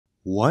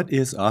What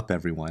is up,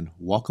 everyone?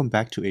 Welcome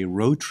back to a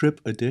road trip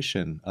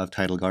edition of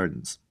Tidal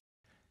Gardens.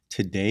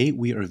 Today,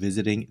 we are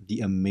visiting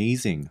the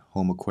amazing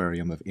home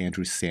aquarium of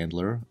Andrew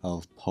Sandler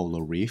of Polo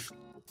Reef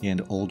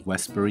in Old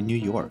Westbury, New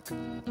York.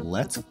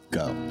 Let's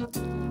go.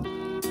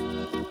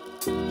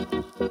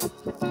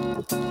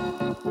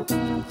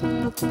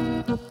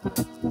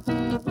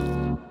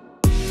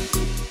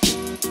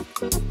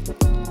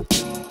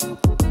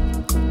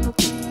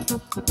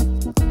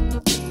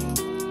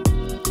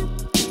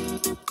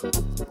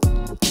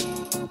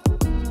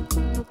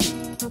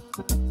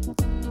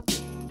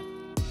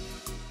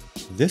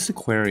 This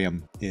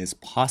aquarium is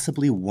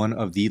possibly one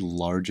of the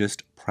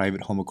largest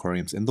private home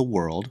aquariums in the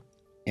world,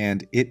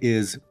 and it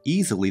is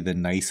easily the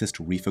nicest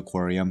reef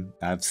aquarium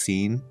I've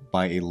seen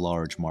by a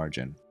large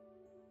margin.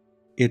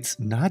 It's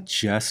not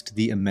just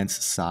the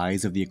immense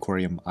size of the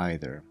aquarium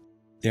either.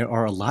 There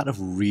are a lot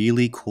of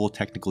really cool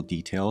technical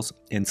details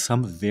and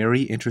some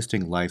very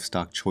interesting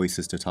livestock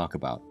choices to talk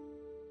about.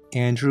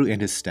 Andrew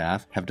and his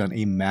staff have done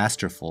a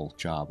masterful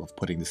job of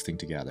putting this thing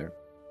together.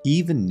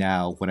 Even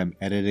now, when I'm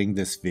editing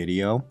this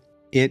video,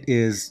 it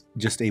is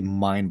just a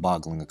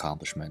mind-boggling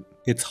accomplishment.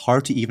 It's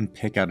hard to even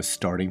pick out a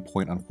starting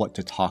point on what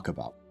to talk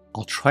about.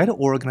 I'll try to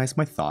organize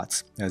my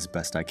thoughts as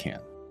best I can.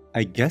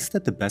 I guess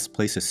that the best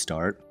place to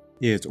start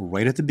is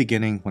right at the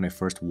beginning when I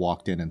first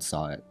walked in and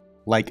saw it.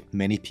 Like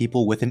many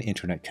people with an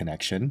internet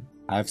connection,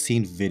 I've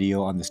seen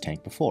video on this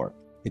tank before.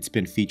 It's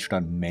been featured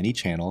on many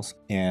channels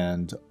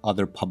and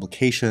other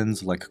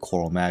publications like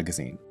Coral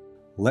Magazine.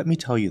 Let me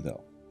tell you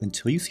though,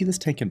 until you see this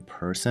tank in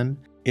person,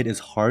 it is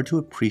hard to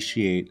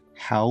appreciate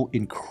how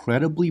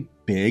incredibly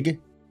big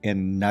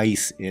and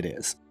nice it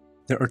is.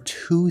 There are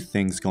two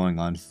things going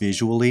on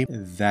visually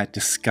that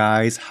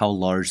disguise how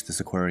large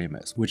this aquarium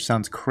is, which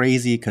sounds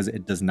crazy because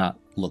it does not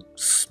look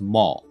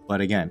small.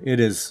 But again, it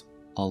is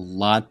a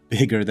lot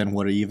bigger than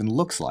what it even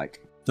looks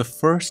like. The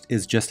first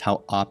is just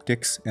how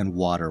optics and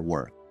water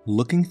work.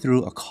 Looking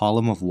through a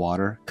column of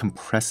water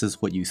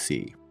compresses what you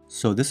see.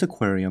 So this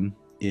aquarium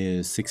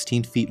is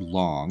 16 feet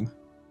long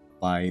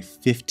by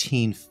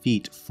 15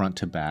 feet front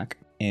to back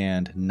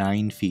and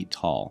 9 feet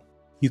tall.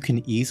 You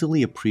can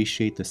easily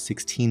appreciate the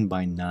 16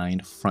 by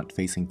 9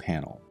 front-facing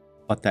panel,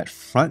 but that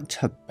front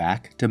to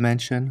back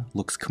dimension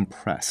looks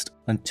compressed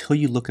until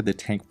you look at the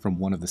tank from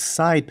one of the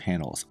side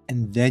panels,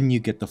 and then you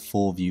get the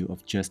full view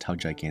of just how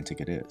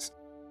gigantic it is.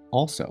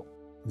 Also,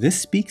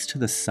 this speaks to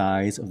the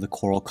size of the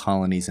coral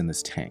colonies in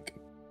this tank.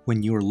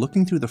 When you are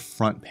looking through the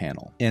front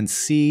panel and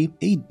see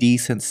a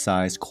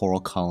decent-sized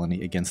coral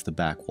colony against the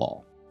back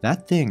wall,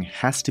 that thing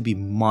has to be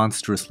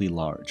monstrously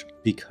large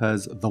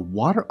because the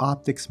water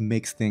optics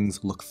makes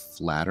things look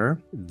flatter.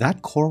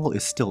 That coral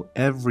is still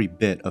every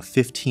bit of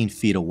 15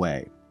 feet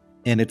away,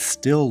 and it's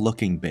still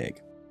looking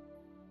big.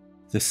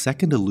 The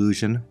second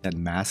illusion that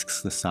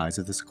masks the size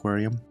of this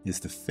aquarium is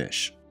the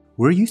fish.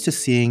 We're used to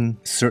seeing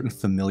certain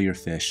familiar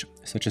fish,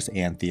 such as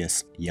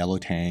anthias, yellow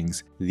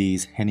tangs,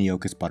 these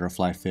Heniochus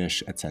butterfly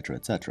fish, etc.,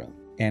 etc.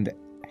 And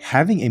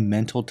having a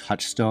mental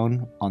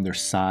touchstone on their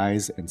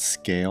size and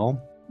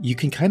scale, you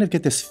can kind of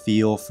get this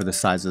feel for the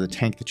size of the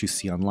tank that you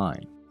see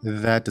online.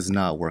 That does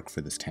not work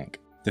for this tank.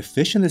 The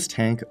fish in this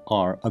tank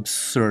are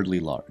absurdly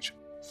large.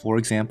 For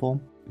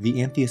example,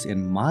 the anthias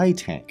in my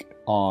tank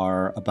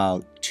are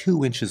about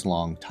 2 inches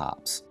long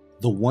tops.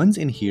 The ones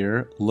in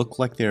here look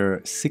like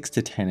they're 6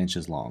 to 10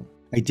 inches long.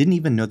 I didn't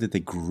even know that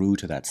they grew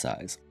to that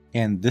size.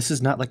 And this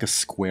is not like a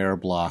square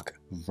block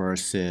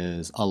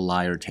versus a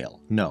lyre tail.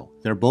 No,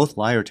 they're both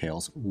lyre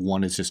tails.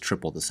 One is just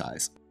triple the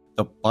size.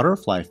 The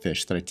butterfly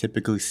fish that I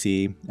typically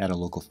see at a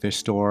local fish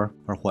store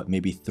are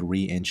maybe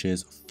 3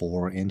 inches,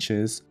 4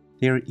 inches.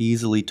 They are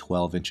easily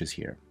 12 inches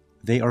here.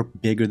 They are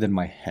bigger than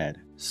my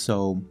head.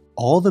 So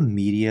all the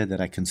media that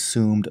I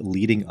consumed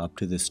leading up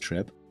to this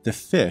trip, the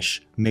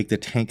fish make the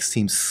tank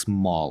seem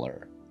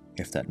smaller,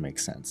 if that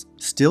makes sense.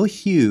 Still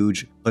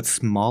huge, but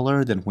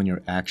smaller than when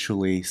you're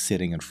actually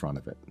sitting in front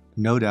of it.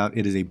 No doubt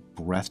it is a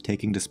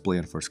breathtaking display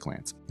on first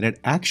glance, and it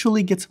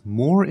actually gets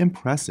more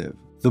impressive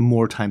the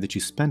more time that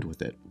you spend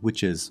with it,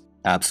 which is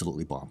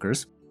absolutely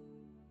bonkers.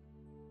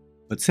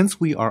 But since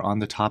we are on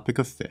the topic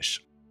of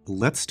fish,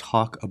 let's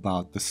talk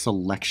about the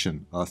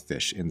selection of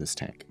fish in this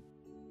tank.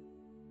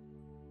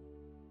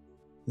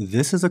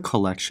 This is a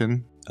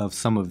collection of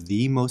some of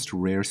the most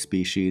rare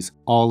species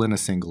all in a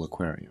single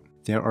aquarium.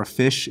 There are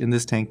fish in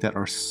this tank that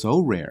are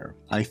so rare,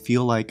 I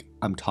feel like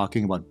I'm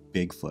talking about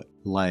Bigfoot,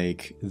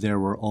 like there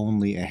were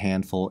only a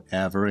handful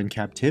ever in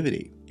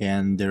captivity,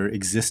 and their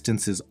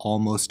existence is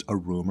almost a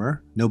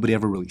rumor. Nobody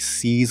ever really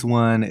sees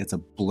one, it's a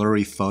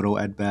blurry photo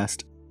at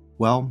best.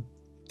 Well,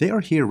 they are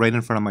here right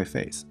in front of my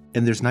face,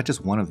 and there's not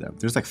just one of them,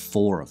 there's like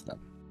 4 of them.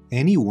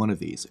 Any one of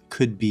these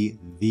could be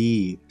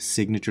the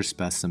signature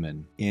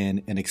specimen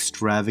in an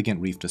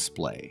extravagant reef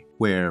display,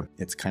 where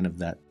it's kind of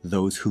that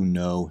those who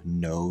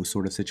know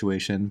sort of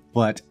situation.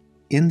 But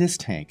in this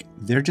tank,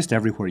 they're just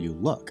everywhere you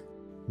look.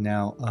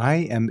 Now, I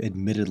am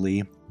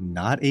admittedly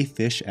not a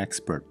fish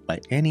expert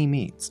by any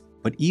means,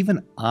 but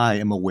even I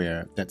am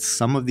aware that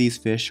some of these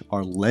fish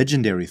are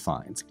legendary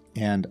finds,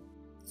 and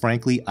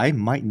Frankly, I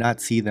might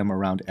not see them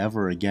around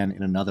ever again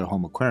in another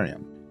home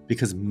aquarium,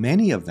 because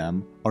many of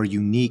them are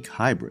unique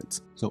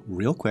hybrids. So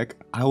real quick,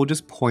 I will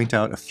just point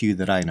out a few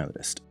that I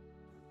noticed.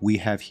 We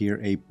have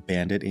here a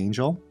banded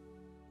angel.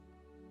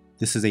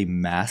 This is a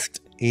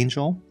masked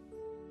angel.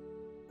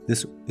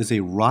 This is a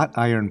wrought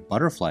iron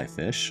butterfly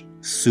fish,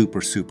 super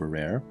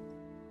rare.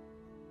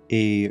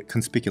 A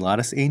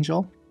conspiculatus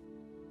angel.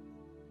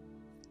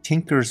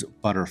 Tinker's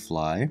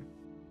butterfly.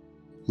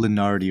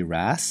 Linardi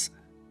wrasse.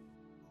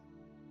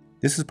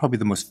 This is probably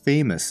the most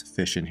famous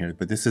fish in here,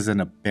 but this is an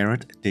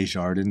aberrant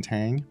Desjardins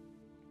tang.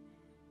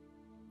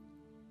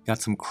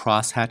 Got some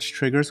crosshatch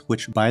triggers,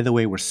 which by the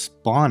way were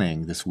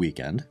spawning this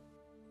weekend.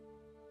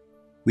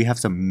 We have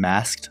some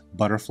masked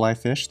butterfly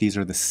fish. These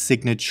are the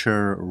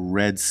signature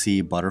Red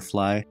Sea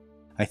butterfly.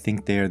 I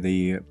think they're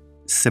the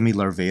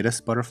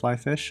semilarvatus butterfly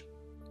fish.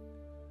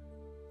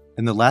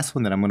 And the last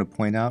one that I'm going to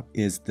point out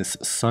is this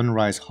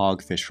sunrise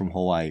hogfish from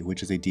Hawaii,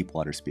 which is a deep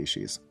water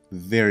species.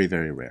 Very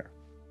rare.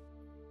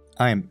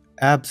 I am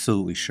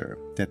absolutely sure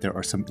that there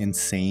are some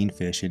insane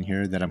fish in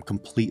here that I'm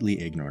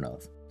completely ignorant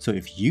of. So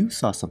if you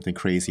saw something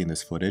crazy in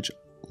this footage,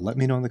 let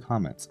me know in the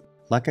comments.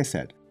 Like I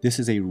said, this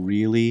is a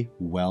really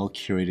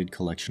well-curated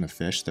collection of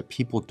fish that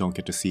people don't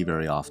get to see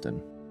very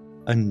often.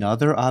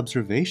 Another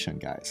observation,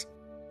 guys.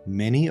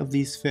 Many of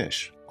these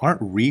fish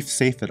aren't reef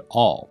safe at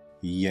all,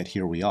 yet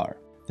here we are.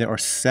 There are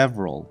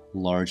several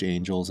large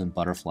angels and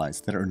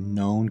butterflies that are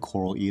known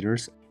coral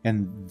eaters,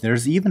 and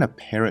there's even a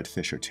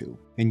parrotfish or two,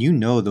 and you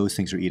know those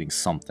things are eating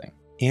something.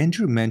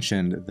 Andrew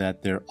mentioned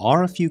that there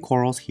are a few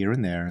corals here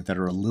and there that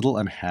are a little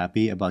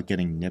unhappy about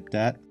getting nipped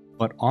at,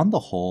 but on the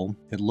whole,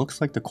 it looks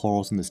like the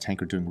corals in this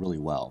tank are doing really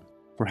well.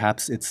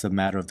 Perhaps it's a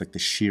matter of the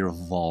sheer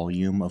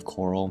volume of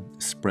coral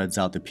spreads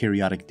out the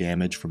periodic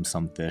damage from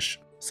some fish.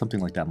 Something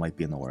like that might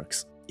be in the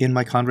works. In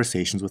my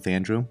conversations with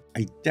Andrew,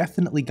 I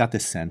definitely got the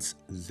sense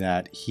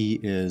that he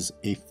is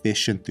a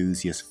fish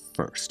enthusiast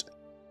first.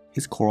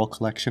 His coral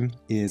collection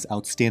is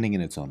outstanding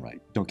in its own right,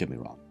 don't get me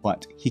wrong,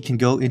 but he can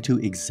go into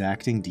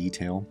exacting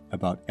detail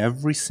about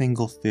every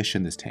single fish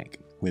in this tank,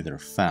 where they're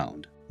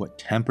found, what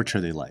temperature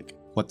they like,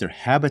 what their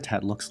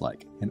habitat looks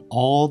like, and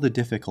all the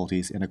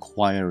difficulties in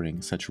acquiring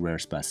such rare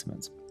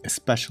specimens,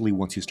 especially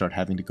once you start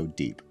having to go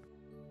deep.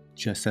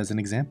 Just as an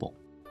example,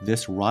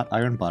 this wrought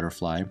iron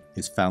butterfly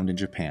is found in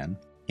Japan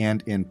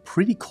and in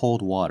pretty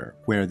cold water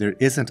where there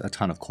isn't a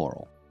ton of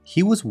coral.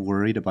 He was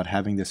worried about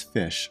having this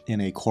fish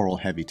in a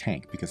coral-heavy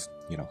tank because,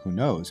 who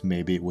knows,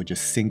 maybe it would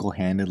just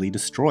single-handedly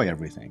destroy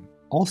everything.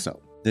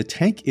 Also, the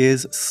tank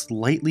is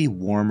slightly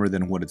warmer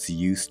than what it's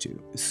used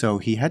to, so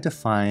he had to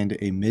find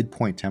a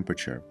midpoint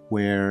temperature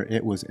where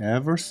it was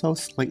ever so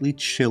slightly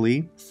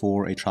chilly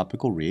for a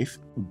tropical reef,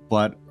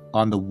 but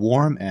on the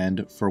warm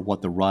end for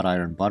what the wrought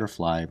iron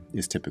butterfly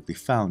is typically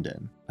found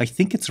in. I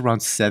think it's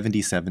around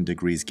 77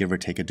 degrees, give or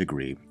take a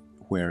degree,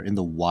 where in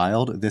the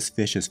wild, this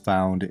fish is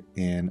found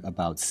in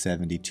about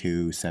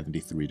 72,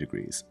 73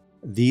 degrees.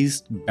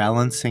 These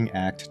balancing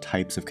act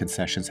types of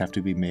concessions have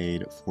to be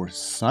made for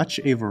such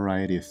a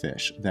variety of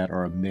fish that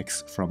are a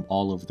mix from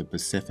all over the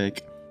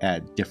Pacific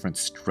at different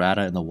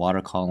strata in the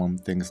water column,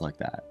 things like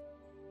that.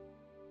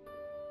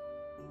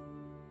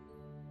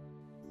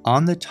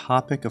 On the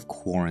topic of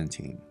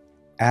quarantine,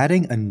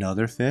 adding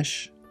another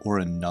fish or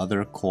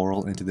another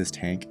coral into this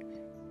tank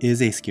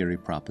is a scary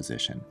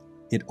proposition.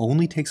 It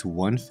only takes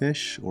one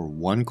fish or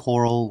one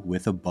coral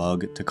with a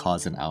bug to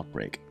cause an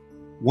outbreak.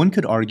 One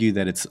could argue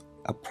that it's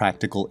a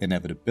practical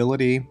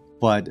inevitability,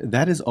 but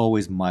that is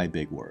always my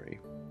big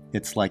worry.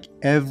 It's like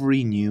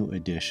every new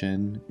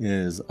addition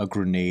is a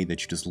grenade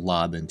that you just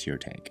lob into your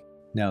tank.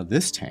 Now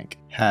this tank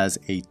has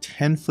a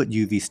 10-foot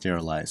UV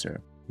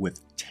sterilizer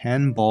with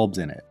 10 bulbs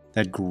in it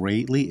that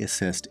greatly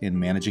assist in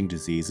managing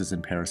diseases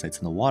and parasites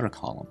in the water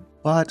column.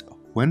 But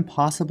when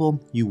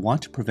possible, you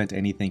want to prevent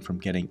anything from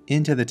getting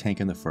into the tank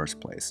in the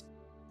first place.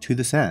 To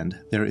this end,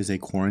 there is a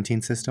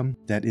quarantine system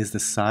that is the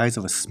size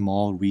of a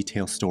small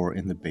retail store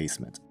in the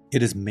basement.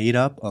 It is made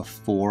up of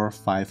 4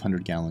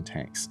 500-gallon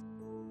tanks.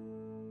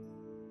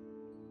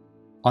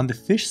 On the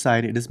fish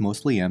side, it is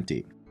mostly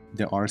empty.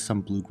 There are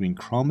some blue-green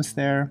chromis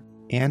there,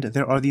 and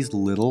there are these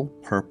little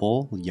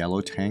purple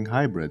yellow tang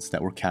hybrids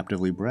that were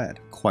captively bred.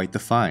 Quite the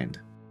find.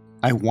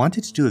 I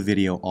wanted to do a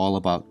video all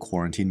about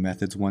quarantine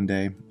methods one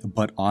day,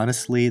 but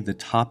honestly, the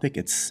topic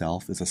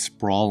itself is a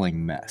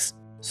sprawling mess.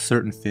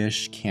 Certain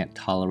fish can't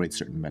tolerate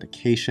certain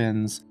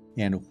medications,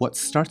 and what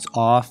starts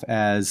off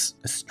as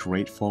a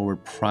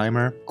straightforward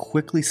primer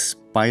quickly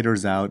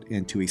spiders out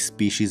into a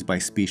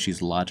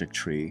species-by-species logic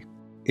tree.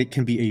 It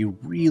can be a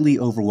really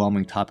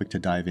overwhelming topic to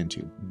dive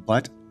into,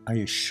 but I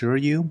assure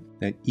you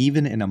that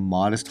even in a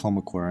modest home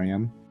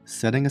aquarium,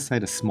 setting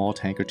aside a small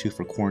tank or two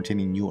for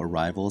quarantining new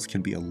arrivals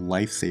can be a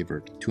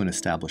lifesaver to an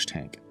established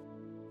tank.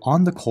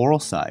 On the coral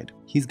side,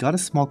 he's got a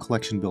small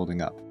collection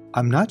building up.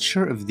 I'm not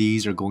sure if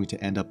these are going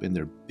to end up in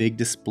their big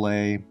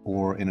display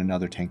or in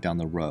another tank down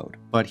the road,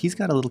 but he's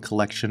got a little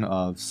collection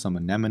of some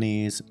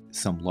anemones,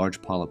 some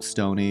large polyp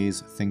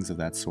stonies, things of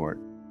that sort.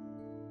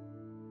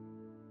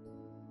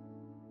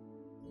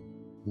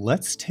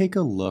 Let's take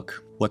a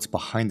look what's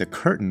behind the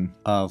curtain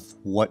of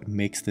what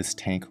makes this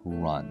tank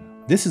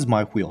run. This is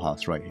my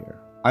wheelhouse right here.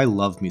 I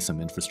love me some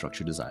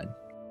infrastructure design.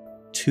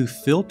 To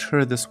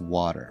filter this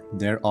water,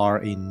 there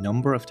are a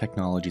number of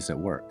technologies at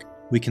work.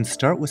 We can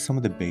start with some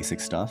of the basic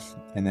stuff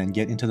and then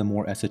get into the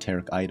more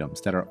esoteric items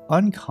that are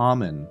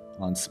uncommon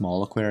on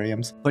small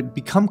aquariums, but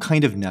become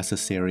kind of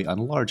necessary on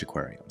large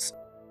aquariums.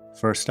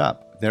 First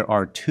up, there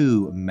are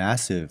two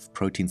massive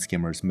protein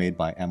skimmers made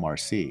by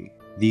MRC.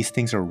 These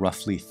things are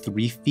roughly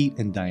 3 feet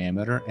in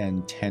diameter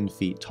and 10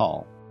 feet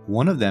tall.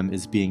 One of them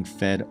is being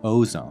fed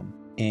ozone,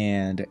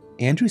 and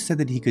Andrew said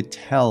that he could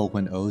tell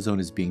when ozone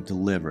is being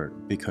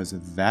delivered because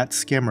that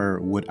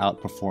skimmer would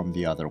outperform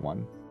the other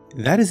one.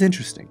 That is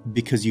interesting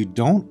because you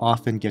don't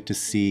often get to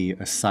see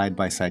a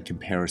side-by-side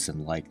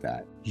comparison like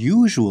that.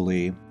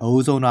 Usually,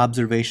 ozone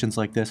observations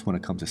like this when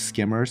it comes to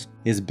skimmers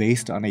is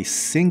based on a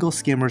single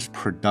skimmer's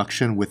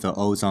production with the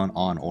ozone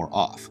on or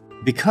off.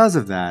 Because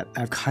of that,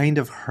 I've kind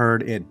of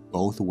heard it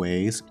both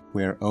ways,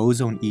 where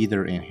ozone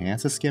either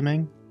enhances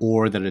skimming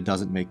or that it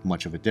doesn't make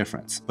much of a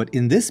difference. But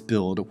in this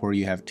build, where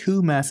you have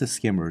two massive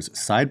skimmers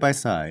side by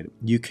side,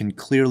 you can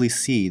clearly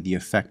see the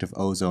effect of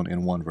ozone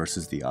in one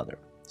versus the other.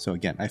 So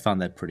again, I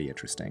found that pretty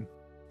interesting.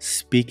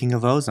 Speaking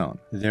of ozone,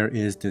 there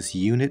is this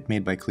unit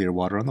made by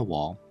Clearwater on the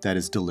wall that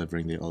is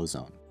delivering the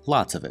ozone.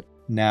 Lots of it.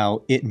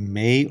 Now, it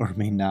may or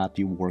may not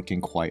be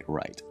working quite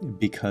right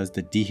because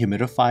the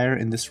dehumidifier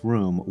in this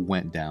room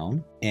went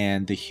down,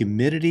 and the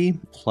humidity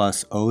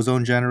plus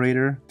ozone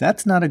generator,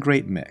 that's not a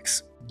great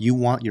mix. You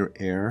want your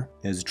air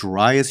as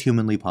dry as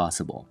humanly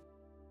possible.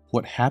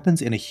 What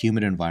happens in a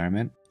humid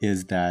environment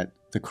is that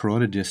the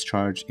corona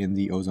discharge in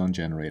the ozone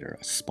generator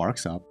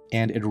sparks up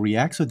and it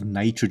reacts with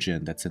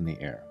nitrogen that's in the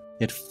air.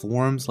 It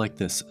forms like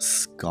this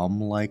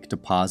scum-like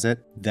deposit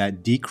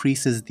that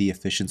decreases the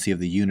efficiency of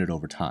the unit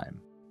over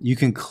time. You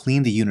can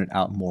clean the unit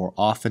out more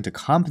often to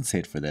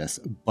compensate for this,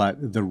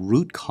 but the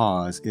root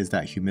cause is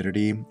that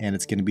humidity, and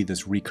it's going to be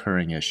this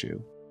recurring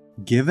issue.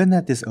 Given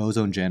that this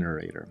ozone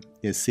generator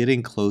is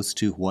sitting close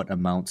to what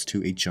amounts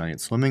to a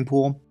giant swimming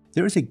pool,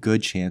 there is a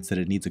good chance that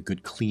it needs a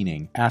good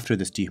cleaning after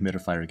this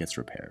dehumidifier gets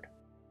repaired.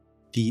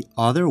 The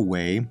other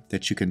way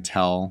that you can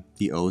tell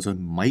the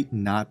ozone might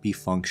not be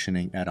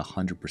functioning at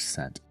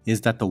 100%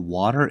 is that the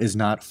water is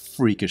not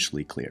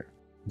freakishly clear.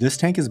 This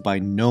tank is by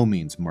no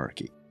means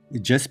murky.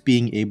 Just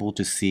being able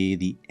to see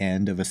the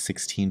end of a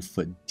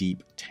 16-foot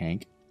deep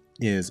tank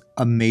is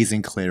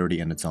amazing clarity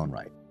in its own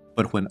right.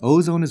 But when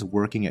ozone is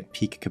working at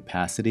peak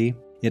capacity,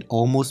 it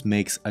almost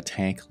makes a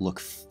tank look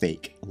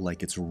fake,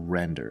 like it's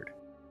rendered.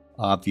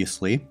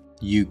 Obviously,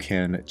 you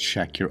can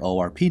check your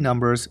ORP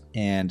numbers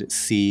and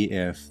see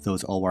if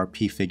those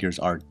ORP figures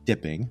are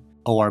dipping.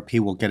 ORP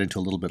we'll get into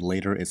a little bit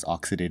later is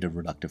oxidative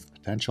reductive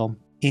potential,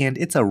 and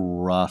it's a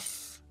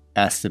rough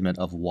estimate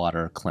of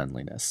water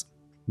cleanliness.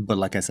 But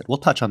like I said, we'll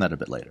touch on that a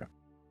bit later.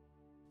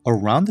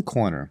 Around the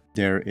corner,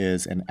 there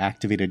is an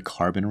activated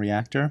carbon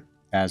reactor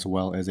as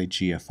well as a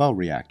GFO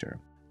reactor.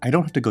 I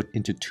don't have to go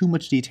into too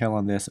much detail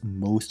on this.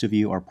 Most of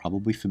you are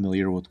probably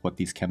familiar with what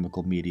these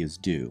chemical medias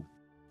do.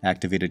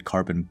 Activated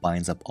carbon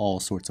binds up all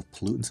sorts of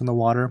pollutants in the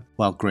water,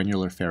 while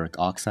granular ferric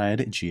oxide,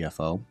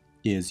 GFO,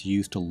 is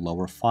used to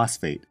lower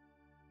phosphate.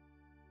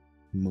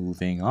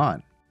 Moving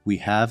on, we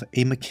have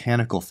a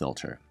mechanical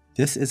filter.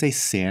 This is a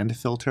sand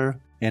filter,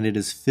 and it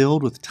is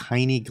filled with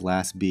tiny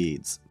glass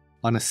beads.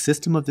 On a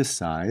system of this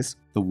size,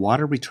 the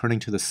water returning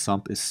to the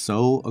sump is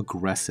so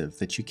aggressive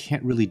that you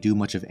can't really do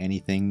much of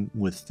anything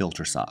with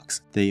filter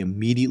socks. They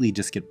immediately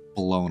just get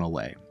blown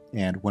away.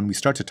 And when we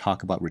start to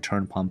talk about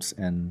return pumps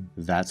and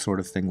that sort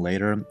of thing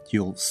later,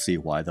 you'll see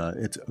why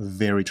it's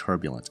very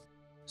turbulent.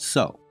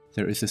 So,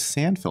 there is a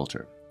sand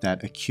filter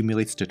that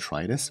accumulates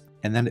detritus,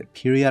 and then it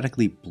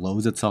periodically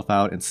blows itself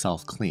out and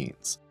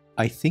self-cleans.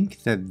 I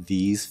think that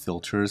these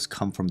filters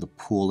come from the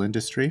pool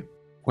industry.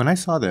 When I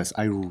saw this,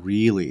 I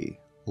really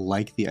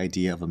like the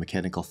idea of a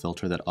mechanical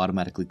filter that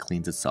automatically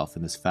cleans itself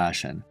in this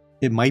fashion.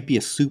 It might be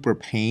a super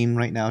pain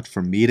right now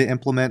for me to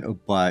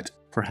implement, but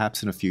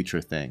perhaps in a future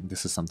thing,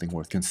 this is something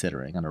worth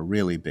considering on a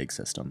really big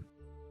system.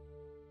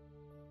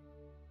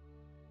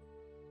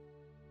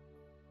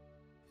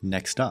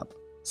 Next up,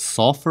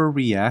 Sulphur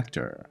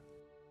Reactor.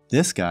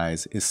 This,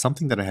 guys, is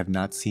something that I have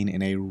not seen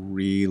in a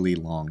really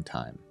long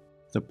time.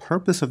 The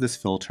purpose of this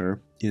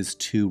filter is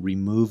to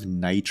remove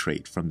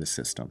nitrate from the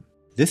system.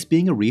 This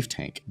being a reef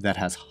tank that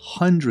has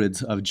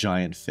hundreds of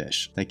giant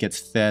fish that gets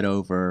fed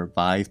over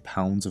 5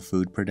 pounds of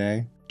food per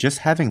day, just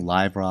having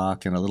live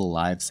rock and a little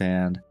live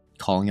sand,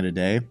 calling it a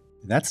day,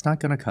 that's not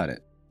going to cut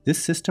it.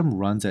 This system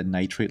runs at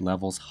nitrate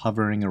levels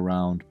hovering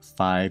around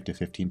 5 to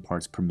 15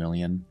 parts per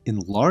million, in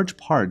large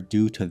part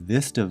due to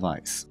this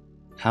device.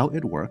 How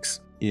it works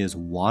is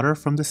water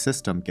from the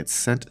system gets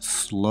sent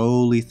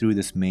slowly through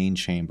this main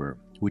chamber,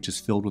 which is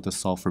filled with a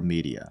sulfur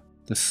media.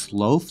 The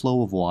slow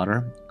flow of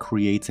water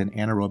creates an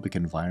anaerobic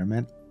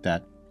environment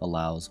that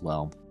allows,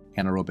 well,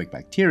 anaerobic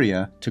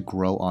bacteria to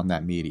grow on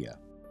that media.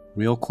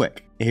 Real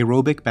quick,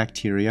 aerobic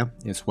bacteria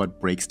is what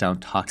breaks down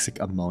toxic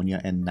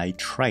ammonia and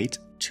nitrite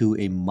to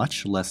a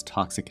much less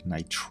toxic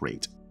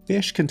nitrate.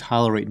 fish can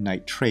tolerate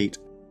nitrate.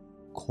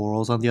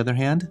 Corals, on the other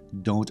hand,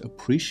 don't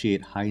appreciate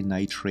high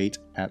nitrate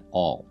at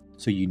all.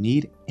 So you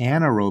need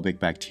anaerobic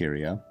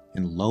bacteria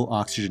in low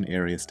oxygen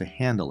areas to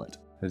handle it.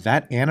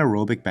 That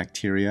anaerobic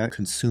bacteria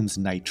consumes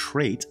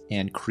nitrate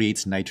and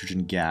creates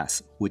nitrogen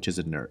gas, which is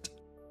inert.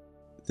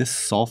 This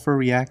sulfur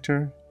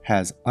reactor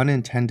has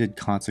unintended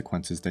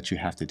consequences that you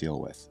have to deal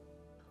with.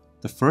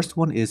 The first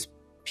one is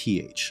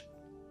pH.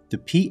 The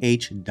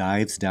pH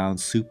dives down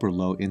super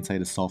low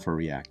inside a sulfur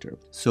reactor.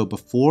 So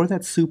before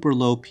that super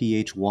low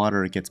pH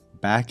water gets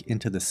back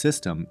into the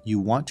system, you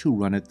want to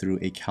run it through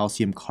a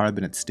calcium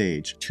carbonate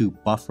stage to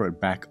buffer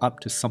it back up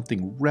to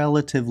something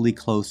relatively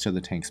close to the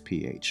tank's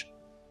pH.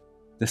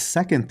 The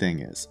second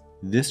thing is,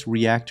 this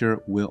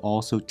reactor will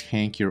also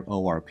tank your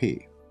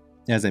ORP.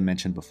 As I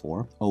mentioned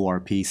before,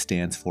 ORP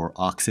stands for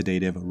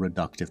oxidative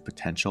reductive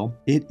potential.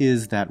 It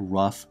is that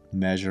rough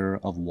measure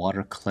of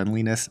water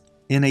cleanliness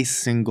in a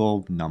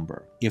single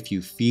number. If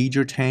you feed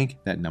your tank,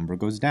 that number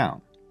goes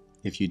down.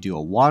 If you do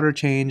a water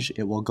change,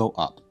 it will go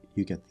up.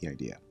 You get the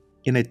idea.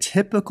 In a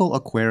typical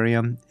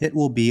aquarium, it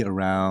will be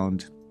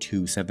around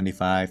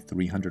 275,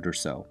 300 or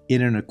so.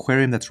 In an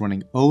aquarium that's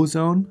running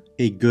ozone,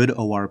 a good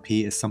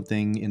ORP is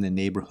something in the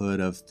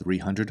neighborhood of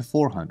 300 to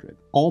 400.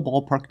 All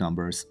ballpark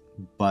numbers,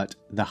 but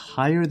the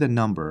higher the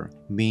number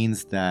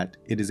means that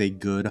it is a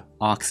good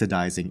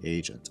oxidizing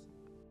agent.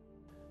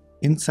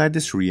 Inside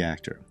this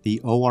reactor,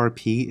 the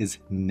ORP is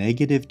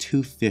negative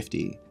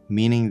 250,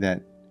 meaning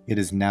that it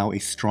is now a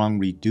strong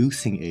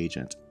reducing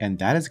agent, and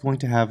that is going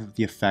to have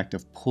the effect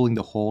of pulling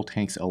the whole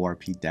tank's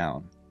ORP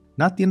down.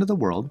 Not the end of the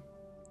world,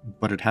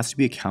 but it has to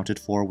be accounted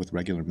for with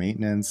regular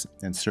maintenance,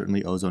 and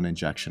certainly ozone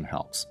injection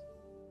helps.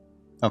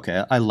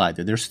 Okay, I lied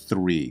there. There's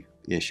 3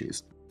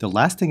 issues. The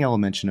last thing I will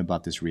mention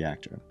about this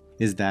reactor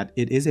is that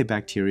it is a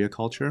bacteria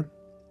culture,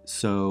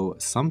 so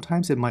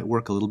sometimes it might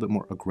work a little bit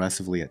more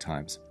aggressively at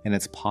times, and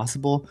it's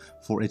possible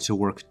for it to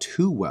work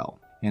too well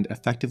and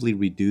effectively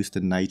reduce the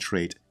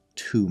nitrate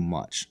too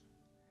much.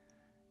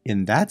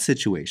 In that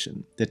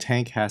situation, the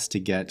tank has to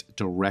get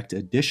direct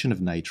addition of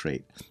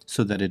nitrate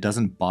so that it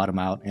doesn't bottom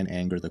out and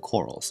anger the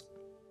corals.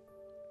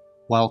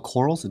 While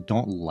corals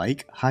don't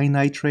like high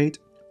nitrate,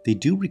 they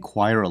do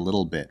require a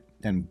little bit,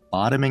 and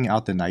bottoming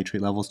out the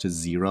nitrate levels to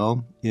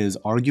 0 is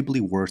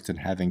arguably worse than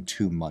having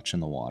too much in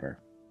the water.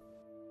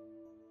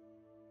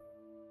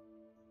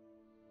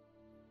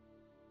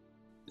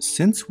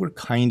 Since we're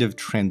kind of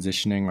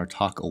transitioning our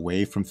talk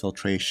away from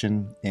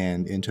filtration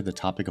and into the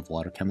topic of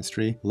water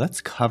chemistry,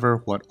 let's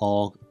cover what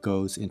all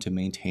goes into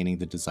maintaining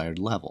the desired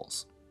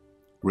levels.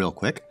 Real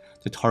quick,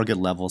 the target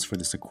levels for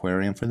this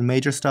aquarium for the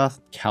major stuff: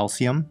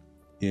 calcium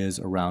is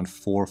around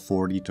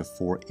 440 to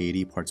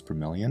 480 parts per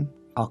million.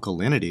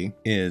 Alkalinity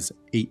is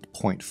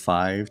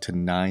 8.5 to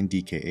 9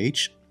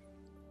 dkh.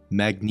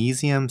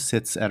 Magnesium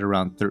sits at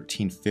around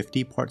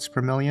 1350 parts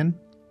per million.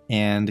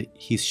 And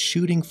he's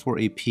shooting for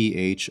a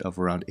pH of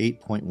around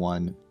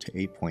 8.1 to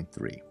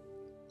 8.3.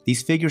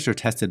 These figures are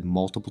tested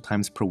multiple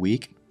times per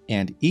week,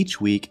 and each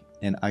week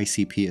an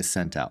ICP is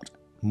sent out.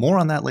 More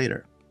on that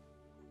later.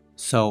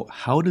 So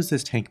how does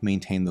this tank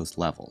maintain those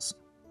levels?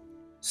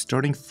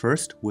 Starting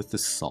first with the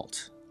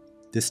salt.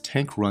 This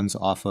tank runs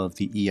off of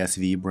the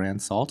ESV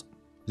brand salt.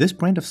 This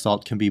brand of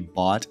salt can be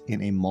bought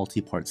in a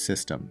multi-part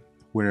system,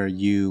 where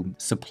you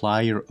supply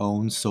your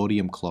own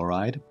sodium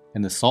chloride,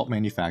 and the salt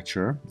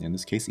manufacturer, in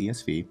this case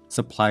ESV,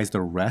 supplies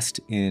the rest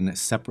in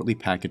separately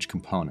packaged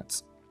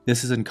components.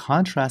 This is in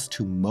contrast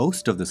to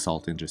most of the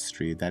salt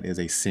industry that is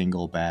a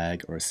single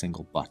bag or a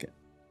single bucket.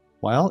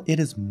 While it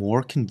is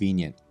more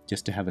convenient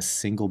just to have a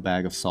single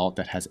bag of salt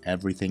that has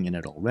everything in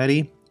it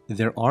already,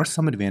 there are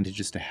some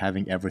advantages to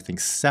having everything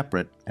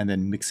separate and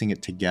then mixing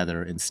it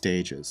together in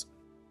stages.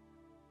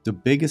 The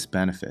biggest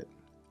benefit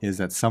is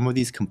that some of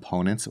these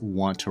components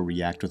want to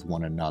react with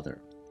one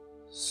another.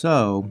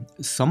 So,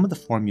 some of the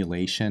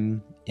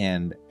formulation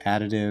and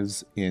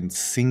additives in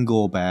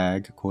single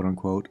bag, quote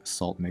unquote,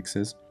 salt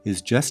mixes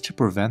is just to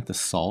prevent the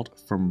salt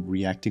from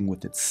reacting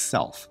with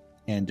itself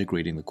and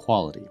degrading the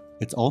quality.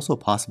 It's also a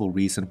possible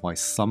reason why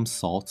some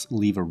salts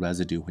leave a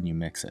residue when you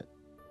mix it.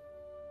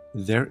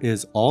 There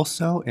is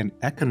also an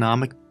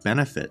economic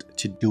benefit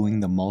to doing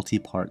the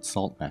multi-part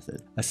salt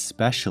method,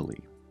 especially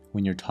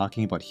when you're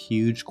talking about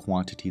huge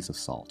quantities of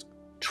salt.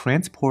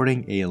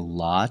 Transporting a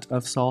lot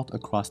of salt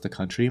across the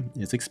country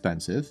is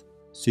expensive,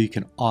 so you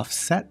can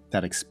offset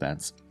that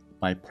expense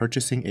by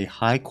purchasing a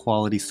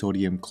high-quality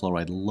sodium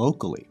chloride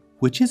locally,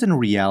 which is in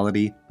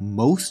reality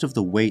most of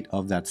the weight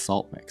of that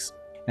salt mix.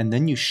 And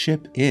then you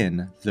ship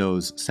in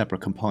those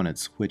separate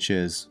components, which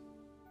is,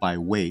 by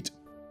weight,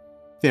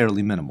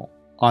 fairly minimal.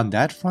 On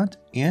that front,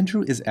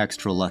 Andrew is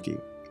extra lucky,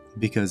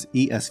 because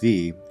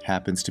ESV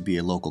happens to be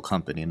a local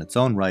company in its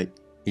own right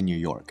in New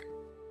York.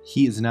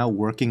 He is now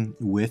working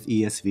with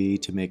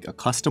ESV to make a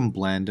custom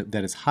blend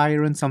that is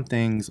higher in some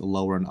things,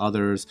 lower in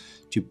others,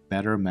 to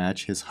better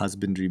match his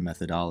husbandry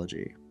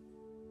methodology.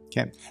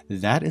 Okay,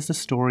 that is the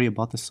story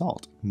about the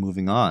salt.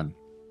 Moving on.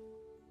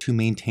 To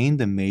maintain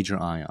the major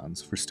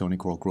ions for stony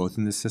coral growth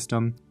in this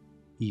system,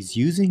 he's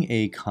using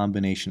a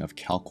combination of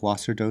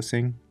kalkwasser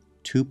dosing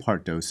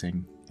 2-part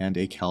dosing, and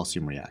a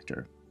calcium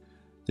reactor.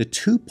 The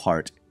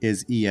 2-part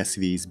is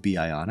ESV's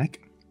Bionic,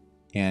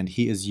 and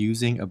he is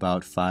using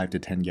about 5 to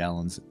 10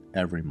 gallons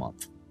every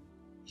month.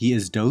 He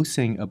is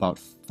dosing about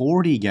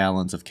 40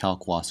 gallons of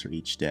Kalkwasser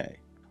each day.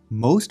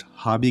 Most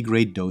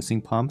hobby-grade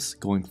dosing pumps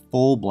going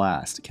full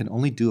blast can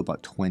only do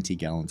about 20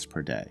 gallons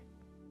per day.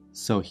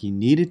 So he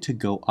needed to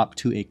go up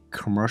to a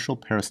commercial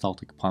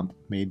peristaltic pump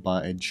made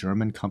by a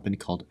German company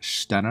called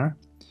Stenner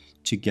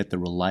to get the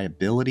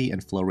reliability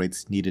and flow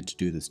rates needed to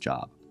do this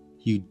job.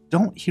 You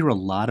don't hear a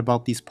lot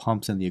about these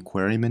pumps in the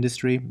aquarium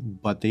industry,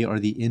 but they are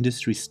the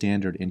industry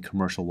standard in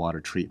commercial water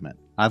treatment.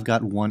 I've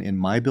got one in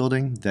my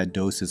building that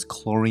doses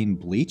chlorine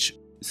bleach,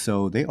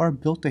 so they are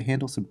built to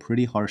handle some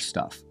pretty harsh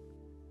stuff.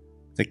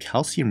 The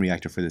calcium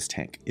reactor for this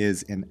tank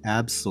is an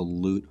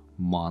absolute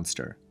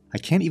monster. I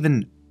can't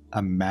even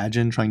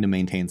imagine trying to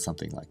maintain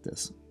something like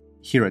this.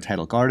 Here at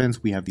Tidal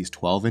Gardens, we have these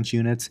 12-inch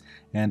units,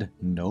 and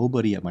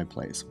nobody at my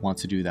place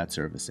wants to do that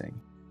servicing.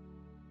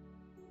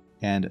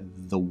 And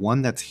the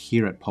one that's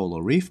here at Polo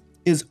Reef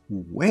is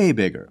way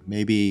bigger,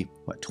 maybe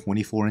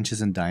 24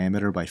 inches in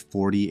diameter by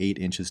 48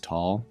 inches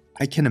tall.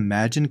 I can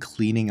imagine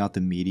cleaning out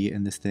the media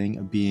in this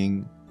thing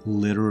being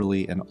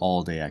literally an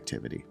all-day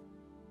activity.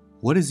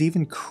 What is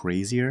even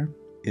crazier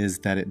is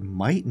that it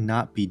might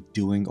not be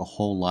doing a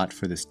whole lot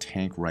for this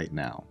tank right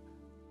now.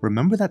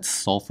 Remember that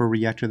sulfur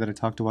reactor that I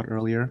talked about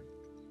earlier?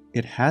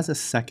 It has a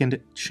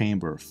second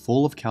chamber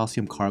full of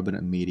calcium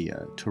carbonate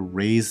media to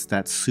raise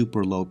that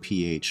super low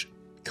pH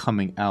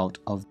coming out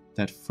of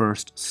that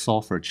first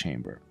sulfur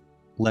chamber.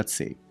 Let's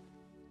see.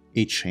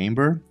 A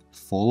chamber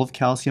full of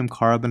calcium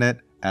carbonate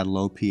at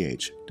low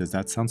pH. Does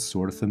that sound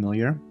sort of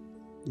familiar?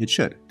 It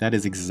should. That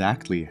is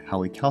exactly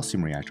how a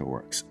calcium reactor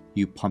works.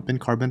 You pump in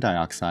carbon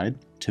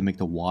dioxide to make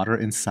the water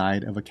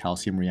inside of a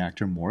calcium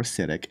reactor more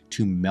acidic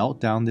to melt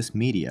down this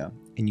media,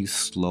 and you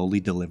slowly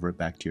deliver it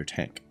back to your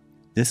tank.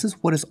 This is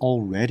what is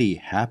already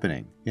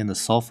happening in the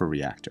sulfur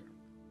reactor.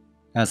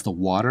 As the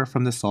water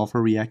from the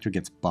sulfur reactor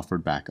gets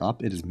buffered back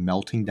up, it is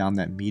melting down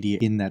that media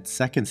in that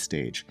second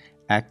stage,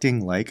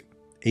 acting like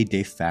a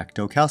de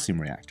facto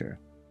calcium reactor.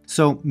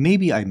 So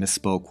maybe I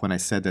misspoke when I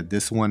said that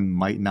this one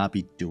might not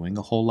be doing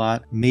a whole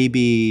lot.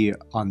 Maybe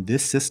on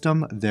this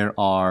system, there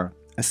are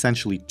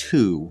essentially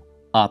 2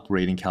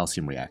 operating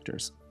calcium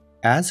reactors.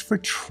 As for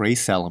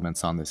trace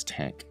elements on this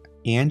tank,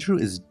 Andrew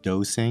is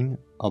dosing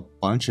a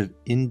bunch of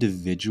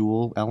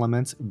individual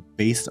elements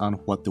based on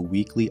what the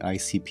weekly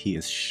ICP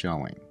is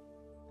showing.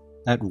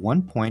 At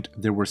one point,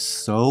 there were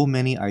so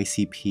many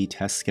ICP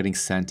tests getting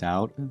sent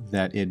out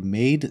that it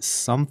made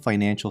some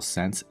financial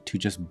sense to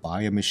just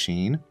buy a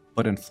machine,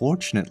 but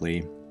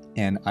unfortunately,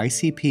 an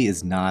ICP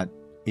is not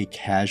a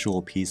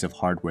casual piece of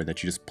hardware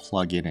that you just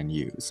plug in and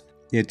use.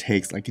 It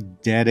takes like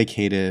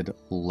dedicated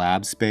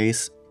lab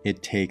space.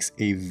 It takes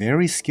a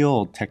very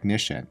skilled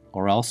technician,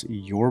 or else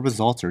your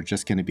results are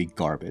just going to be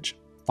garbage.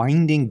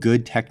 Finding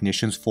good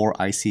technicians for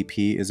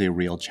ICP is a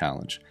real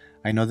challenge.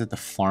 I know that the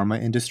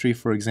pharma industry,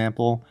 for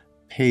example,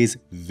 pays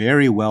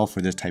very well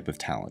for this type of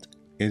talent.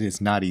 It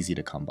is not easy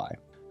to come by.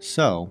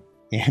 So,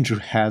 Andrew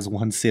has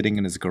one sitting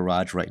in his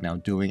garage right now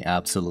doing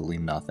absolutely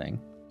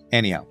nothing.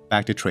 Anyhow,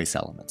 back to trace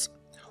elements.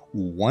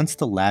 Once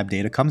the lab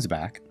data comes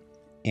back,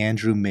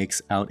 Andrew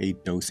makes out a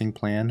dosing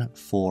plan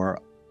for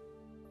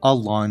a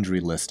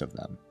laundry list of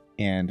them.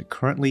 And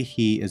currently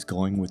he is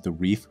going with the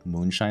Reef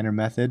Moonshiner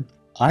method.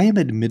 I am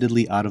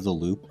admittedly out of the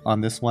loop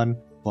on this one,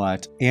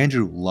 but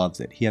Andrew loves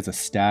it. He has a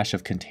stash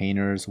of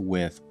containers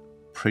with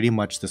pretty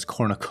much this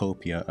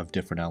cornucopia of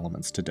different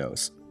elements to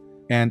dose.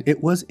 And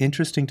it was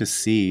interesting to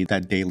see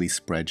that daily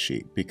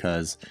spreadsheet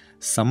because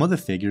some of the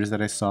figures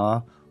that I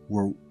saw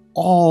were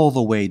all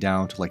the way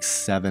down to like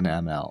 7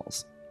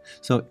 mLs.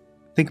 So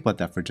think about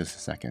that for just a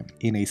second.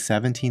 In a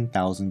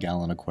 17,000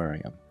 gallon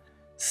aquarium,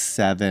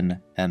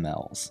 7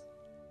 mLs.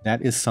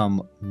 That is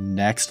some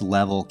next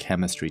level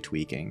chemistry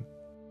tweaking.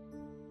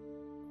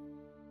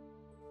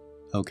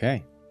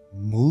 Okay,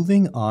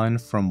 moving on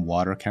from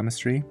water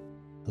chemistry,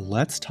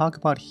 let's talk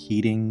about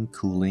heating,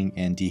 cooling,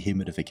 and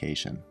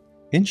dehumidification.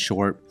 In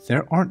short,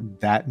 there aren't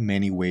that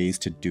many ways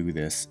to do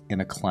this in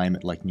a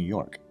climate like New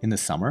York. In the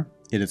summer,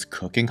 it is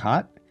cooking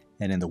hot,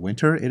 and in the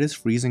winter, it is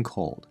freezing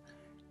cold.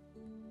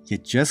 You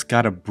just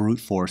gotta brute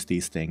force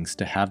these things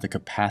to have the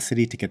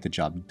capacity to get the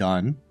job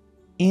done,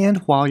 and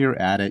while you're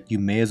at it, you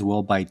may as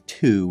well buy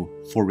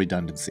 2 for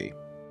redundancy.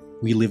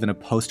 We live in a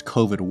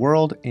post-COVID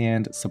world,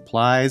 and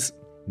supplies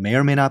may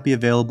or may not be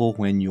available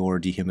when your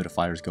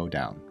dehumidifiers go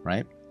down,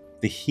 right?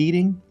 The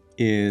heating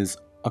is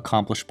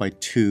accomplished by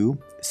 2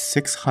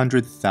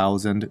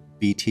 600,000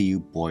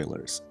 BTU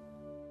boilers.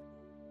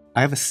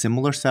 I have a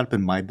similar setup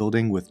in my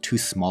building with 2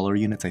 smaller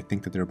units. I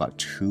think that they're about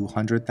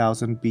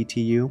 200,000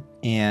 BTU,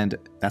 and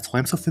that's why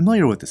I'm so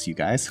familiar with this, you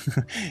guys.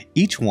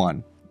 Each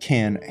one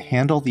can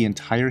handle the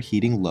entire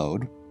heating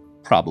load,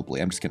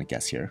 probably, I'm just gonna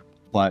guess here.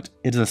 But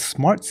it is a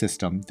smart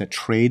system that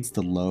trades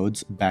the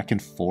loads back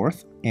and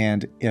forth,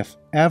 and if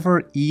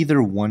ever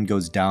either one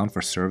goes down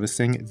for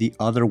servicing, the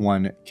other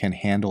one can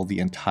handle the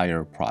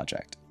entire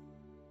project.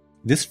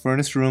 This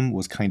furnace room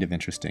was kind of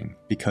interesting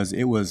because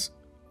it was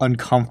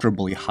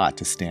uncomfortably hot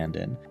to stand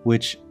in,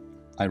 which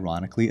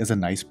ironically is a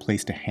nice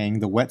place to hang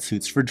the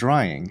wetsuits for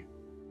drying.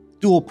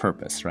 Dual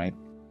purpose, right?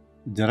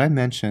 Did I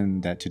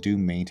mention that to do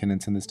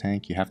maintenance in this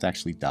tank, you have to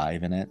actually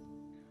dive in it?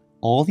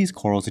 All these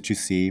corals that you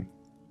see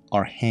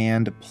are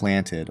hand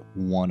planted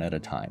one at a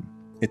time.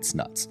 It's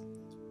nuts.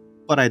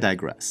 But I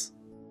digress.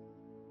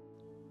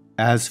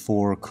 As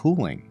for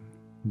cooling,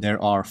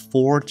 there are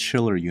 4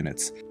 chiller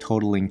units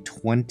totaling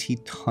 20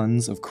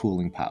 tons of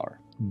cooling power.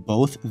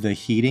 Both the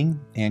heating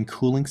and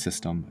cooling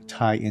system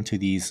tie into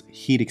these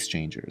heat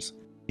exchangers.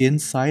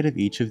 Inside of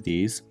each of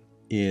these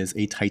is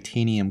a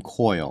titanium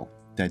coil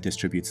that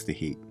distributes the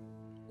heat.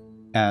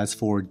 As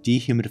for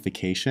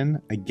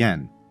dehumidification,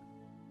 again,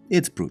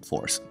 it's brute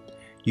force.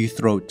 You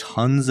throw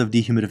tons of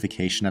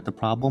dehumidification at the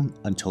problem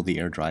until the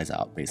air dries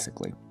out,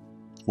 basically.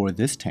 For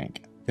this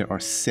tank, there are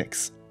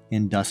 6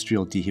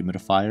 industrial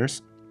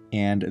dehumidifiers,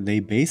 and they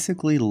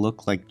basically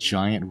look like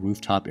giant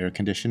rooftop air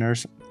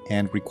conditioners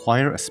and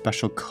require a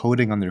special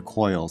coating on their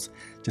coils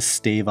to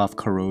stave off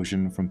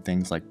corrosion from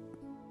things like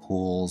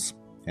pools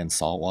and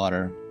salt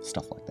water,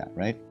 stuff like that,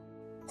 right?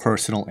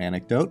 Personal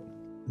anecdote,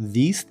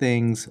 these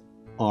things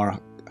are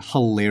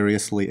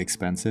hilariously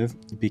expensive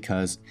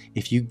because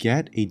if you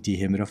get a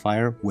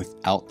dehumidifier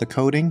without the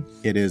coating,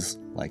 it is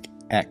like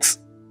X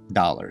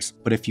dollars.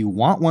 But if you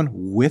want one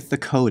with the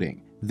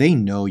coating, they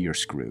know you're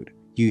screwed.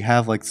 You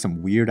have like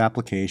some weird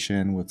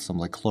application with some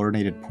like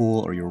chlorinated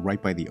pool, or you're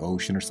right by the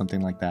ocean or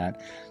something like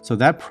that. So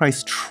that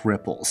price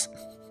triples.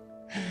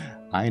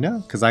 I know,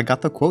 because I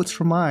got the quotes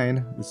from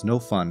mine. It's no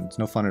fun. It's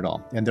no fun at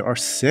all. And there are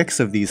 6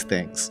 of these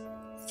things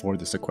for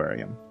this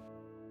aquarium.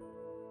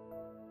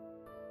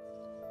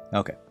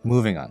 Okay,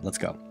 moving on. Let's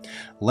go.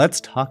 Let's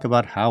talk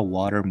about how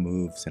water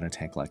moves in a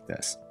tank like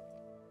this.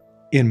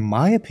 In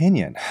my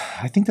opinion,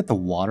 I think that the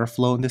water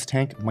flow in this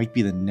tank might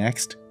be the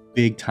next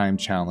big time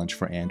challenge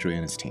for Andrew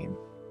and his team.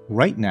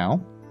 Right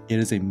now, it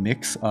is a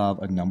mix of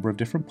a number of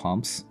different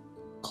pumps,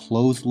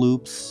 closed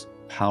loops,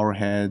 power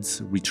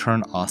heads,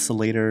 return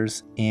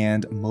oscillators,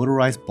 and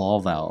motorized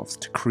ball valves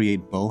to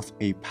create both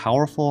a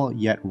powerful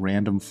yet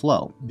random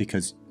flow,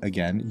 because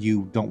again,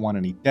 you don't want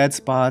any dead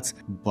spots,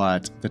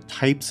 but the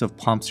types of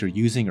pumps you're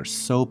using are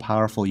so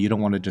powerful you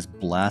don't want to just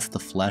blast the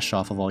flesh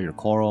off of all your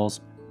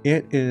corals.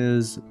 It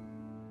is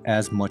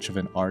as much of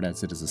an art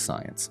as it is a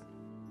science.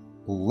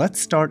 Let's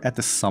start at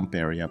the sump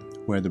area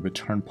where the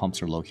return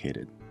pumps are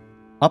located.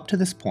 Up to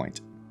this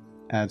point,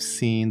 I've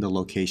seen the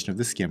location of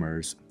the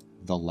skimmers,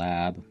 the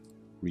lab,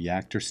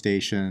 reactor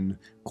station,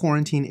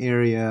 quarantine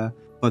area,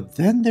 but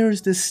then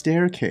there's this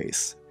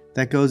staircase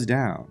that goes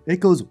down.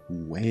 It goes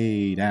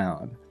way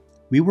down.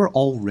 We were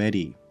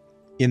already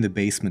in the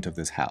basement of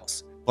this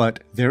house,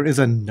 but there is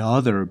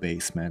another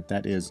basement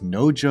that is,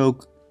 no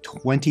joke,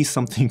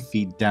 20-something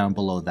feet down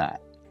below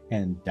that.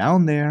 And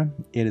down there,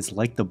 it is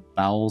like the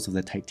bowels of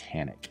the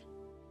Titanic.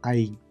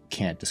 I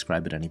can't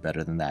describe it any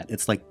better than that.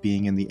 It's like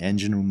being in the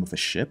engine room of a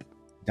ship.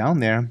 Down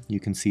there, you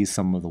can see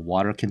some of the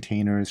water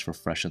containers for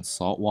fresh and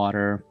salt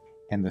water,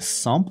 and the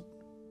sump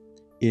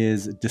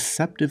is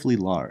deceptively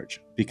large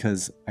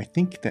because I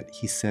think that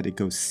he said it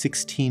goes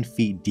 16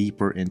 feet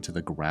deeper into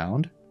the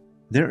ground.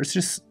 There's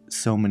just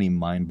so many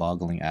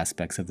mind-boggling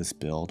aspects of this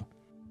build,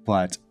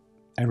 but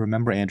I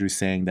remember Andrew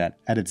saying that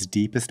at its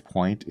deepest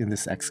point in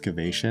this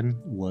excavation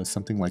was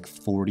something like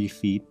 40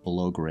 feet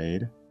below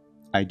grade.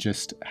 I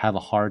just have a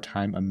hard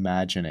time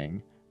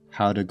imagining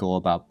how to go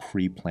about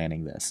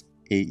pre-planning this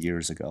 8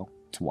 years ago.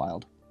 It's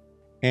wild.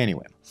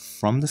 Anyway,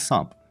 from the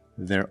sump,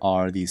 there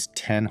are these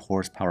 10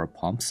 horsepower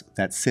pumps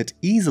that sit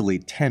easily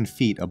 10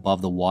 feet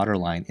above the water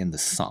line in the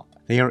sump.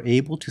 They are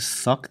able to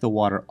suck the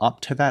water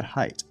up to that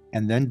height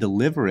and then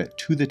deliver it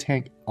to the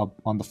tank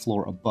up on the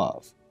floor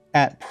above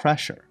at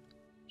pressure.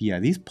 Yeah,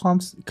 these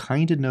pumps,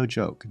 kinda no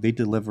joke, they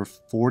deliver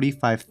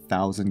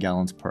 45,000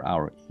 gallons per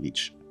hour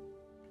each.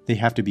 They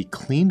have to be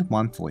cleaned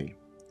monthly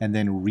and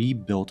then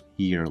rebuilt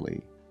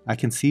yearly. I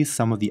can see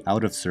some of the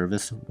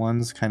out-of-service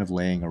ones kind of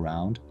laying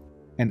around.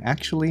 And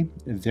actually,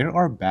 there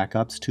are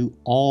backups to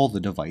all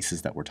the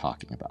devices that we're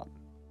talking about.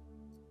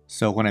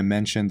 So when I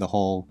mentioned the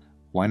whole,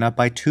 why not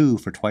buy 2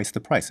 for twice the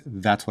price?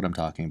 That's what I'm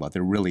talking about.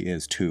 There really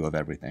is 2 of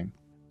everything.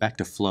 Back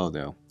to flow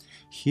though.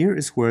 Here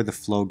is where the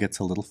flow gets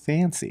a little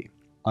fancy.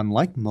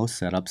 Unlike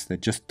most setups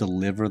that just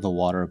deliver the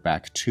water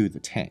back to the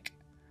tank,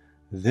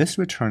 this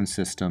return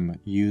system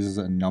uses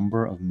a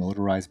number of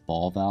motorized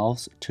ball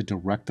valves to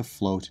direct the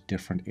flow to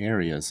different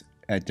areas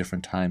at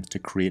different times to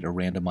create a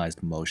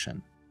randomized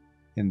motion.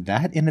 And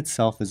that in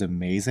itself is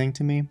amazing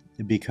to me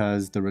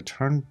because the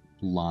return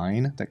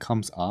line that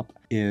comes up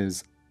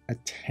is a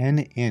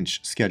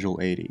 10-inch Schedule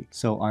 80.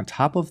 So on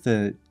top of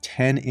the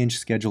 10-inch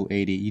Schedule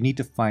 80, you need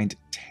to find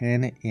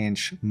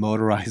 10-inch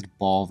motorized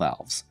ball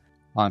valves.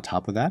 On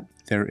top of that,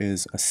 there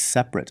is a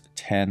separate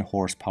 10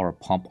 horsepower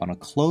pump on a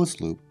closed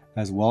loop,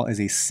 as well as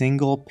a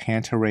single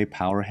Pantaray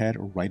power head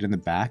right in the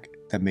back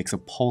that makes a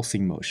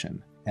pulsing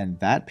motion. And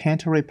that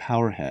Pantaray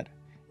power head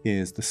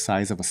is the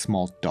size of a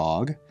small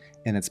dog,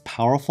 and it's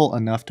powerful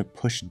enough to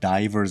push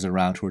divers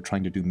around who are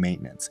trying to do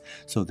maintenance.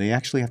 So they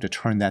actually have to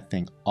turn that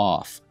thing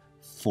off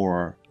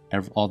for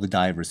all the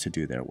divers to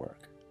do their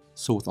work.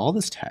 So with all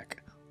this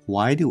tech,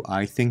 why do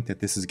I think that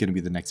this is going to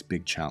be the next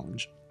big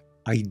challenge?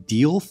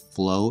 Ideal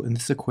flow in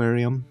this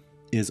aquarium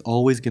is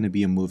always going to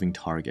be a moving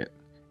target.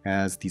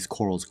 As these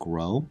corals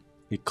grow,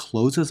 it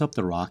closes up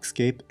the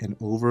rockscape, and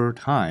over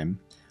time,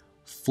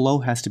 flow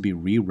has to be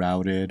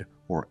rerouted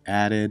or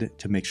added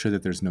to make sure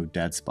that there's no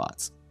dead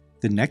spots.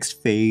 The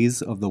next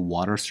phase of the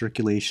water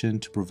circulation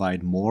to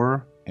provide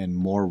more and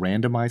more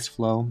randomized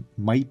flow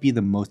might be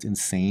the most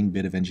insane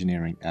bit of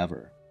engineering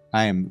ever.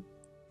 I am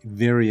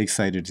very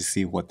excited to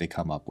see what they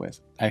come up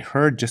with. I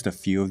heard just a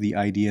few of the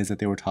ideas that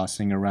they were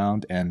tossing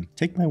around, and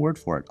take my word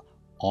for it,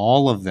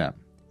 all of them,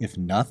 if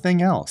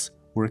nothing else,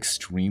 were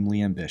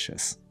extremely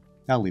ambitious.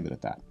 I'll leave it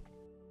at that.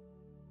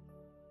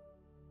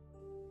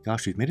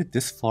 Gosh, we've made it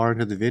this far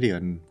into the video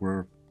and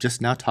we're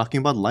just now talking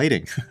about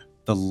lighting.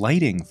 The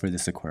lighting for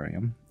this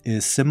aquarium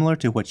is similar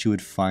to what you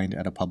would find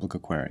at a public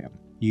aquarium.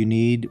 You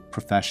need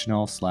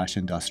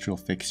professional/industrial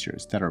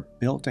fixtures that are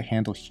built to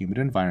handle humid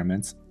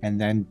environments and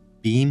then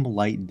beam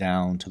light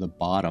down to the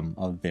bottom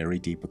of very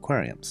deep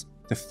aquariums.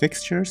 The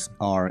fixtures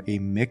are a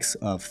mix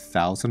of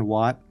 1000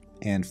 watt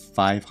and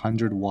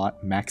 500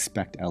 watt max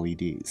spec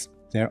LEDs.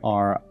 There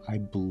are, I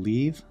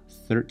believe,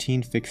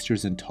 13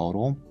 fixtures in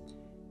total,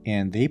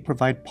 and they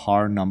provide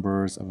par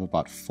numbers of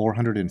about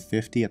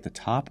 450 at the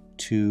top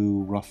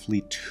to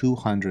roughly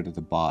 200 at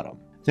the bottom.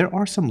 There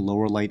are some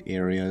lower light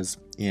areas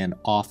in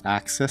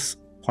off-axis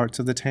parts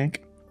of the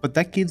tank, but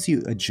that gives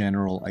you a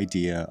general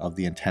idea of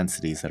the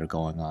intensities that are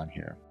going on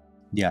here.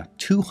 Yeah,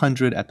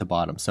 200 at the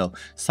bottom, so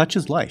such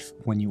is life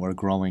when you are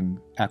growing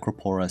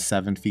Acropora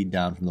 7 feet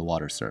down from the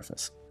water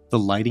surface. The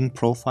lighting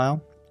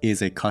profile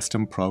is a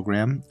custom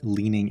program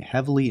leaning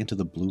heavily into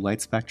the blue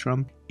light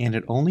spectrum, and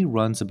it only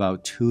runs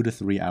about 2 to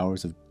 3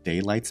 hours of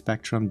daylight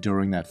spectrum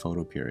during that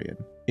photo period.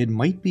 It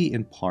might be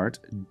in part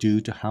due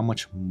to how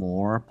much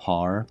more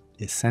par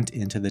is sent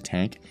into the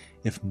tank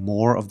if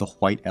more of the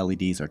white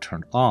LEDs are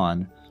turned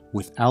on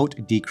without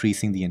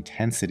decreasing the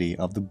intensity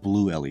of the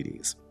blue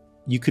LEDs.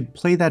 You could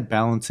play that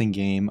balancing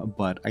game,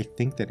 but I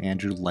think that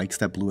Andrew likes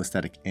that blue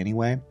aesthetic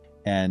anyway,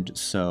 and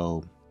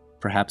so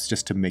perhaps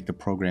just to make the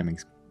programming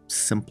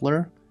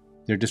simpler,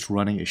 they're just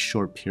running a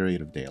short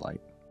period of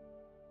daylight.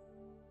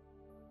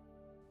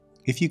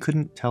 If you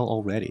couldn't tell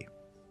already,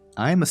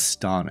 I am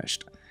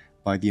astonished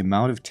by the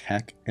amount of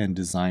tech and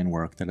design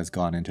work that has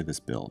gone into this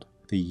build.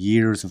 The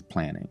years of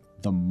planning,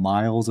 the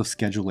miles of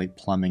Schedule 8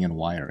 plumbing and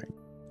wiring,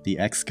 the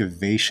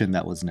excavation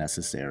that was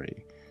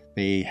necessary.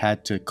 They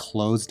had to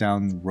close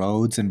down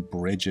roads and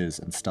bridges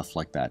and stuff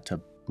like that to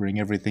bring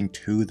everything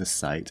to the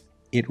site.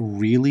 It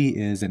really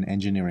is an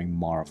engineering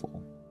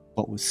marvel.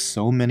 But with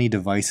so many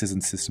devices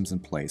and systems in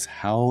place,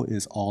 how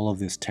is all of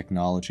this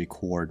technology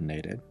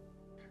coordinated?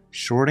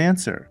 Short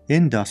answer,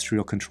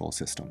 industrial control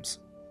systems.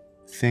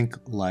 Think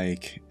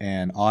like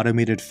an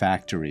automated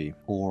factory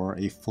or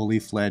a fully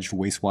fledged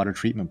wastewater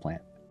treatment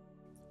plant.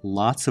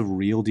 Lots of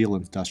real deal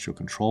industrial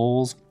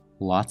controls,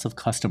 lots of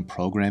custom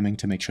programming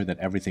to make sure that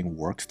everything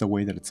works the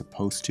way that it's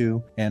supposed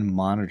to, and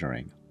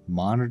monitoring.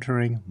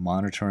 Monitoring,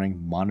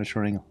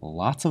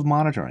 lots of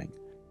monitoring.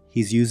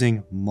 He's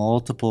using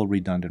multiple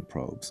redundant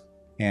probes.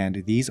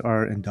 And these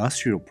are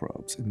industrial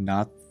probes,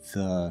 not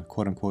the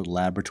quote-unquote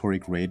laboratory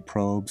grade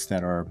probes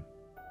that are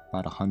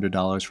about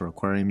 $100 for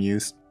aquarium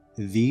use.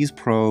 These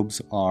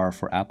probes are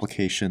for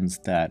applications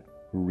that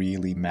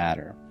really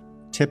matter.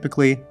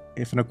 Typically,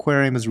 if an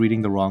aquarium is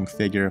reading the wrong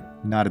figure,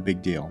 not a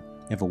big deal.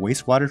 If a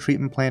wastewater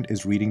treatment plant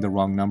is reading the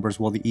wrong numbers,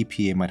 well, the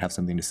EPA might have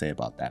something to say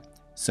about that.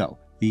 So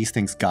these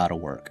things gotta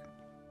work.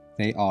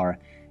 They are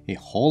a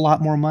whole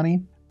lot more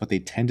money, but they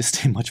tend to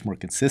stay much more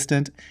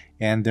consistent,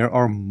 and there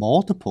are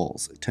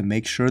multiples to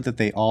make sure that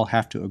they all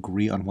have to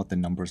agree on what the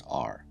numbers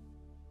are.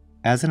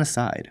 As an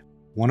aside,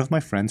 one of my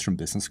friends from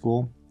business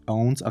school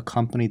owns a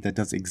company that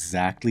does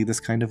exactly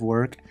this kind of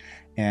work,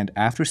 and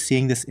after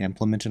seeing this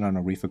implemented on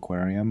a reef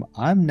aquarium,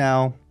 I'm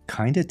now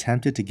kind of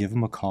tempted to give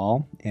him a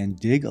call and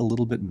dig a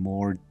little bit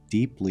more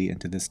deeply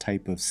into this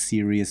type of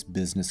serious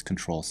business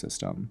control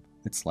system.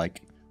 It's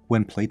like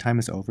when playtime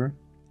is over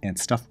and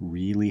stuff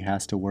really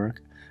has to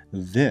work,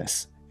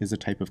 this is the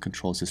type of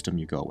control system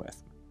you go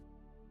with.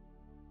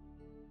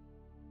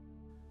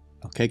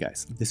 Okay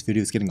guys, this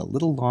video is getting a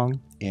little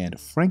long, and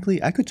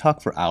frankly, I could talk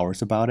for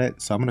hours about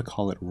it, so I'm going to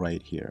call it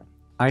right here.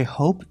 I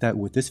hope that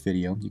with this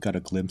video, you got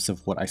a glimpse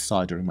of what I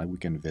saw during my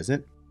weekend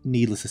visit.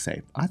 Needless to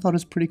say, I thought it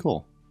was pretty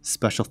cool.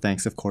 Special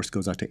thanks, of course,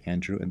 goes out to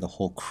Andrew and the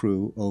whole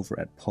crew over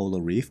at Polo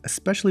Reef,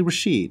 especially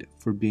Rashid,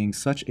 for being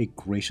such a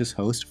gracious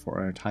host for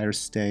our entire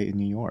stay in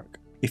New York.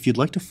 If you'd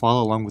like to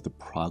follow along with the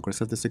progress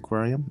of this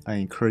aquarium, I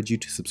encourage you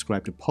to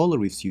subscribe to Polo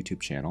Reef's YouTube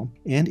channel,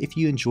 and if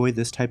you enjoy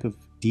this type of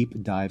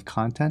deep dive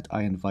content,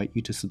 I invite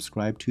you to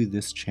subscribe to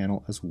this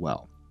channel as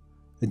well.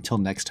 Until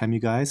next time, you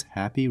guys,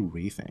 happy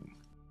reefing.